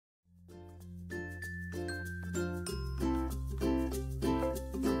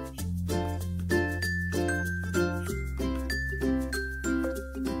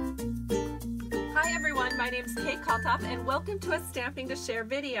name's Kalthoff and welcome to a Stamping to Share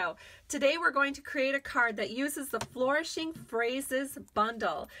video. Today we're going to create a card that uses the Flourishing Phrases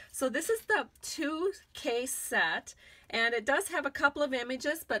bundle. So this is the 2K set and it does have a couple of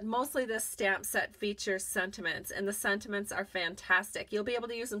images, but mostly this stamp set features sentiments, and the sentiments are fantastic. You'll be able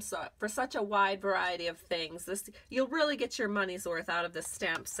to use them for such a wide variety of things. You'll really get your money's worth out of this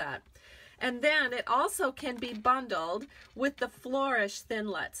stamp set. And then it also can be bundled with the Flourish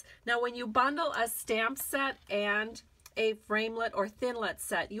thinlets. Now when you bundle a stamp set and a framelit or thinlet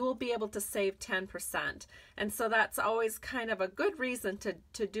set, you will be able to save 10%. And so that's always kind of a good reason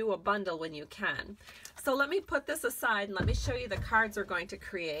to do a bundle when you can. So let me put this aside and let me show you the cards we're going to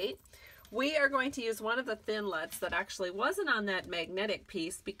create. We are going to use one of the thinlets that actually wasn't on that magnetic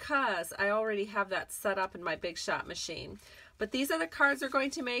piece because I already have that set up in my Big Shot machine. But these are the cards we're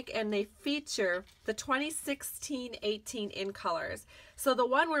going to make, and they feature the 2016-18 in colors. So the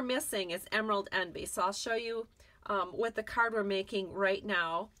one we're missing is Emerald Envy. So I'll show you with the card we're making right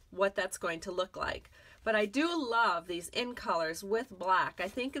now what that's going to look like. But I do love these in colors with black. I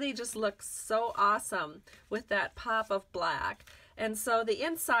think they just look so awesome with that pop of black. And so the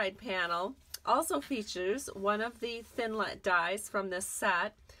inside panel also features one of the thinlet dies from this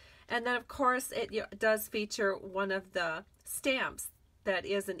set. And then of course it does feature one of the stamps that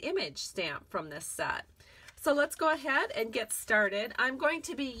is an image stamp from this set. So let's go ahead and get started. I'm going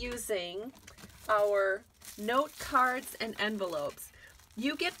to be using our note cards and envelopes.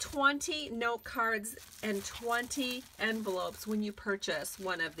 You get 20 note cards and 20 envelopes when you purchase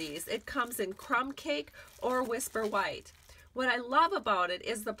one of these. It comes in Crumb Cake or Whisper White. What I love about it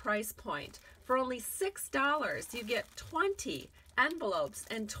is the price point. For only $6, you get 20 envelopes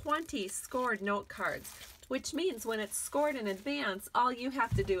and 20 scored note cards, which means when it's scored in advance, all you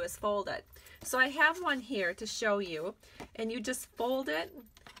have to do is fold it. So I have one here to show you, and you just fold it,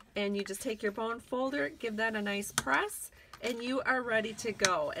 and you just take your bone folder, give that a nice press, and you are ready to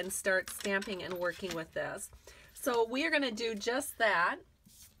go and start stamping and working with this. So we are going to do just that.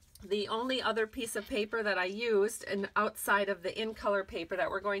 The only other piece of paper that I used, and outside of the in color paper that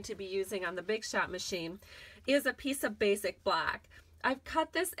we're going to be using on the Big Shot machine, is a piece of basic black. I've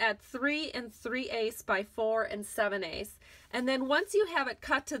cut this at 3 3/8 by 4 7/8, and then once you have it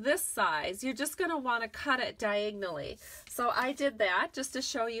cut to this size, you're just going to want to cut it diagonally. So I did that just to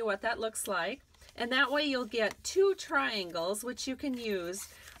show you what that looks like, and that way you'll get 2 triangles which you can use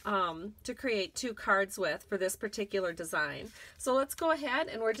to create 2 cards with for this particular design. So let's go ahead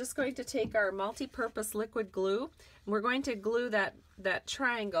and we're just going to take our multi-purpose liquid glue, and we're going to glue that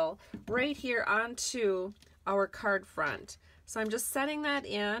triangle right here onto our card front. So I'm just setting that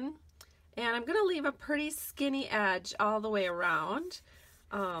in, and I'm going to leave a pretty skinny edge all the way around.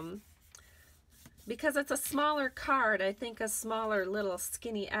 Because it's a smaller card, I think a smaller little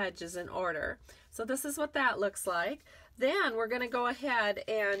skinny edge is in order. So this is what that looks like. Then we're going to go ahead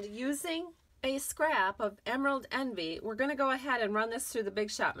and, using a scrap of Emerald Envy, we're going to go ahead and run this through the Big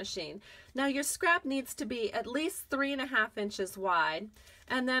Shot machine. Now your scrap needs to be at least 3.5 inches wide,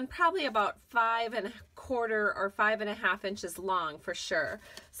 and then probably about 5.25 or 5.5 inches long for sure.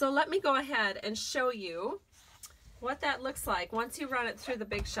 So let me go ahead and show you what that looks like once you run it through the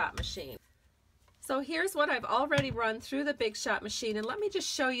Big Shot machine. So here's what I've already run through the Big Shot machine, and let me just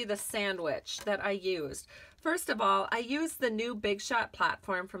show you the sandwich that I used. First of all, I used the new Big Shot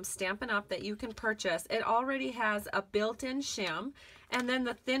platform from Stampin' Up! That you can purchase. It already has a built-in shim, and then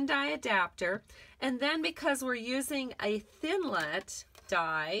the thin die adapter, and then because we're using a thinlet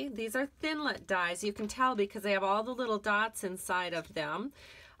die, these are thinlet dies, you can tell because they have all the little dots inside of them.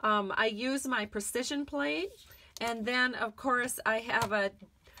 I use my precision plate, and then of course I have a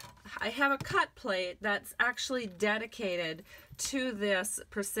cut plate that's actually dedicated to this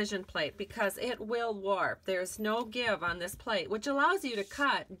precision plate because it will warp. There's no give on this plate, which allows you to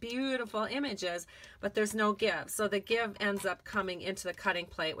cut beautiful images, but there's no give. So the give ends up coming into the cutting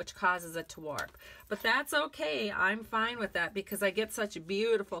plate, which causes it to warp. But that's okay. I'm fine with that because I get such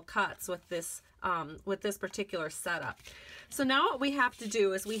beautiful cuts with this particular setup. So now what we have to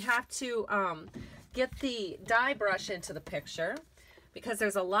do is we have to get the die brush into the picture, because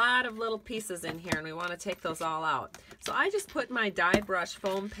there's a lot of little pieces in here and we want to take those all out. So I just put my die brush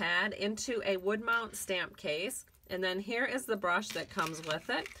foam pad into a wood mount stamp case, and then here is the brush that comes with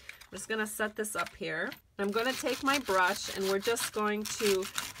it. I'm just going to set this up here. I'm going to take my brush and we're just going to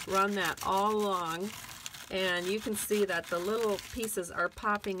run that all along, and you can see that the little pieces are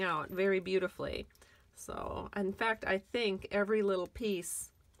popping out very beautifully. So in fact I think every little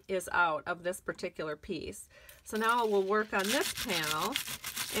piece is out of this particular piece. So now we'll work on this panel,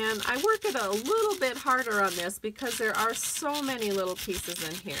 and I work it a little bit harder on this because there are so many little pieces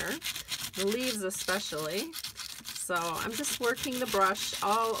in here. the leaves especially. So I'm just working the brush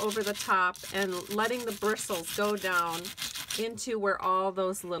all over the top and letting the bristles go down into where all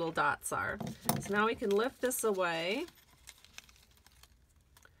those little dots are. So now we can lift this away.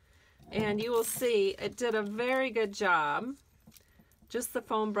 And you will see it did a very good job, just the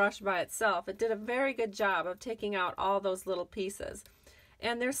foam brush by itself, it did a very good job of taking out all those little pieces.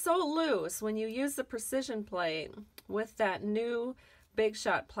 And they're so loose when you use the precision plate with that new Big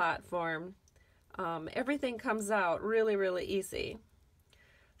Shot platform. Everything comes out really, really easy.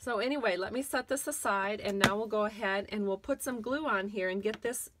 So anyway, let me set this aside, and now we'll go ahead and we'll put some glue on here and get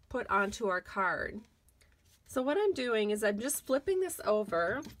this put onto our card. So what I'm doing is I'm just flipping this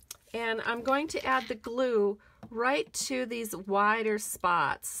over, and I'm going to add the glue right to these wider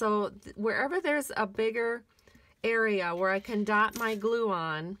spots. So wherever there's a bigger area where I can dot my glue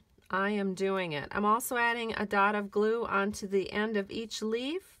on, I am doing it. I'm also adding a dot of glue onto the end of each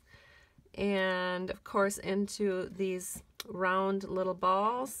leaf, and of course into these round little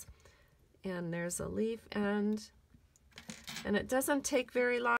balls. And there's a leaf end, and it doesn't take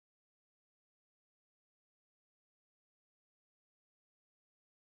very long.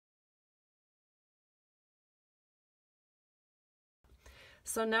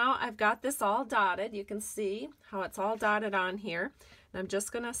 So now I've got this all dotted. You can see how it's all dotted on here. And I'm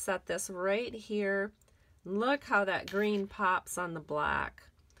just going to set this right here. Look how that green pops on the black.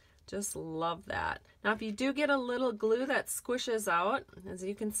 Just love that. Now if you do get a little glue that squishes out, as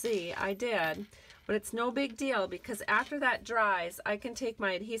you can see, I did, but it's no big deal because after that dries, I can take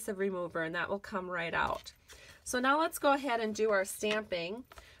my adhesive remover and that will come right out. So now let's go ahead and do our stamping.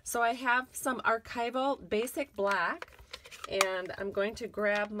 So I have some archival basic black, and I'm going to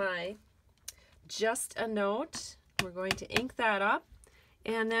grab my Just a Note. We're going to ink that up,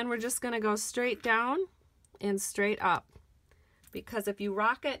 and then we're just going to go straight down and straight up, because if you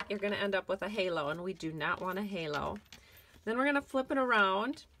rock it, you're going to end up with a halo, and we do not want a halo. Then we're going to flip it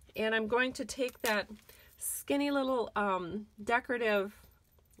around, and I'm going to take that skinny little decorative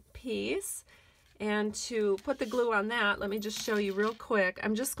piece, and to put the glue on that, let me just show you real quick.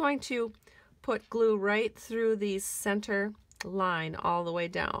 I'm just going to put glue right through the center line all the way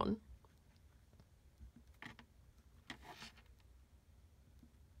down.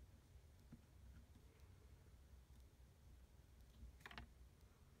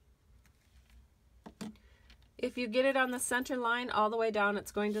 If you get it on the center line all the way down,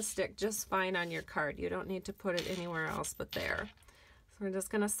 it's going to stick just fine on your card. You don't need to put it anywhere else but there. So we're just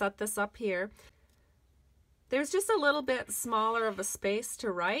going to set this up here. There's just a little bit smaller of a space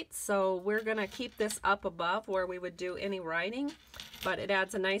to write, so we're going to keep this up above where we would do any writing, but it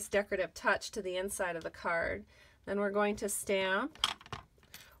adds a nice decorative touch to the inside of the card. Then we're going to stamp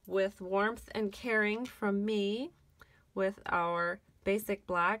with Warmth and Caring from me with our basic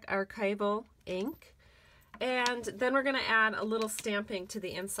black archival ink. And then we're going to add a little stamping to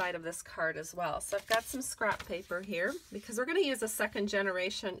the inside of this card as well. So I've got some scrap paper here because we're going to use a second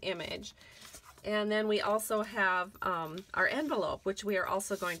generation image. And then we also have our envelope, which we are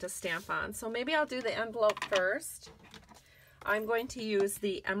also going to stamp on. So maybe I'll do the envelope first. I'm going to use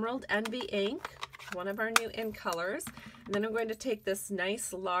the Emerald Envy ink, one of our new ink colors. And then I'm going to take this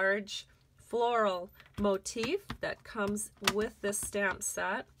nice large floral motif that comes with this stamp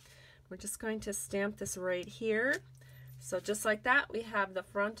set. We're just going to stamp this right here. So just like that, we have the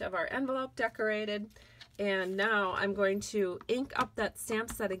front of our envelope decorated. And now I'm going to ink up that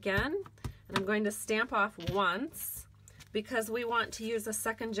stamp set again. And I'm going to stamp off once because we want to use a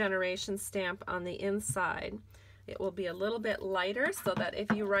second generation stamp on the inside. It will be a little bit lighter so that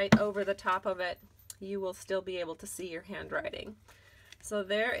if you write over the top of it, you will still be able to see your handwriting. So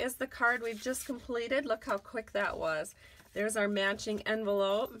there is the card we've just completed. Look how quick that was. There's our matching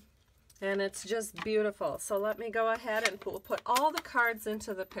envelope. And it's just beautiful. So let me go ahead and we'll put all the cards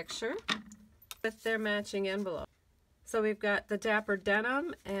into the picture with their matching envelope. So we've got the Dapper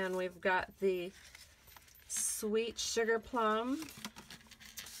Denim, and we've got the Sweet Sugar Plum,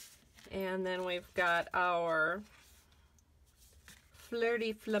 and then we've got our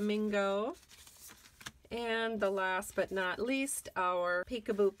Flirty Flamingo, and the last but not least, our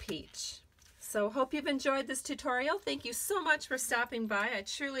Peekaboo Peach. So hope you've enjoyed this tutorial. Thank you so much for stopping by. I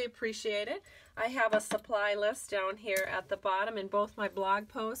truly appreciate it. I have a supply list down here at the bottom in both my blog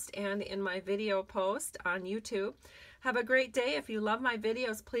post and in my video post on YouTube. Have a great day. If you love my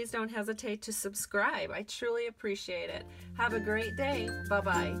videos, please don't hesitate to subscribe. I truly appreciate it. Have a great day.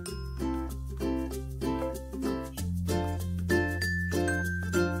 Bye-bye.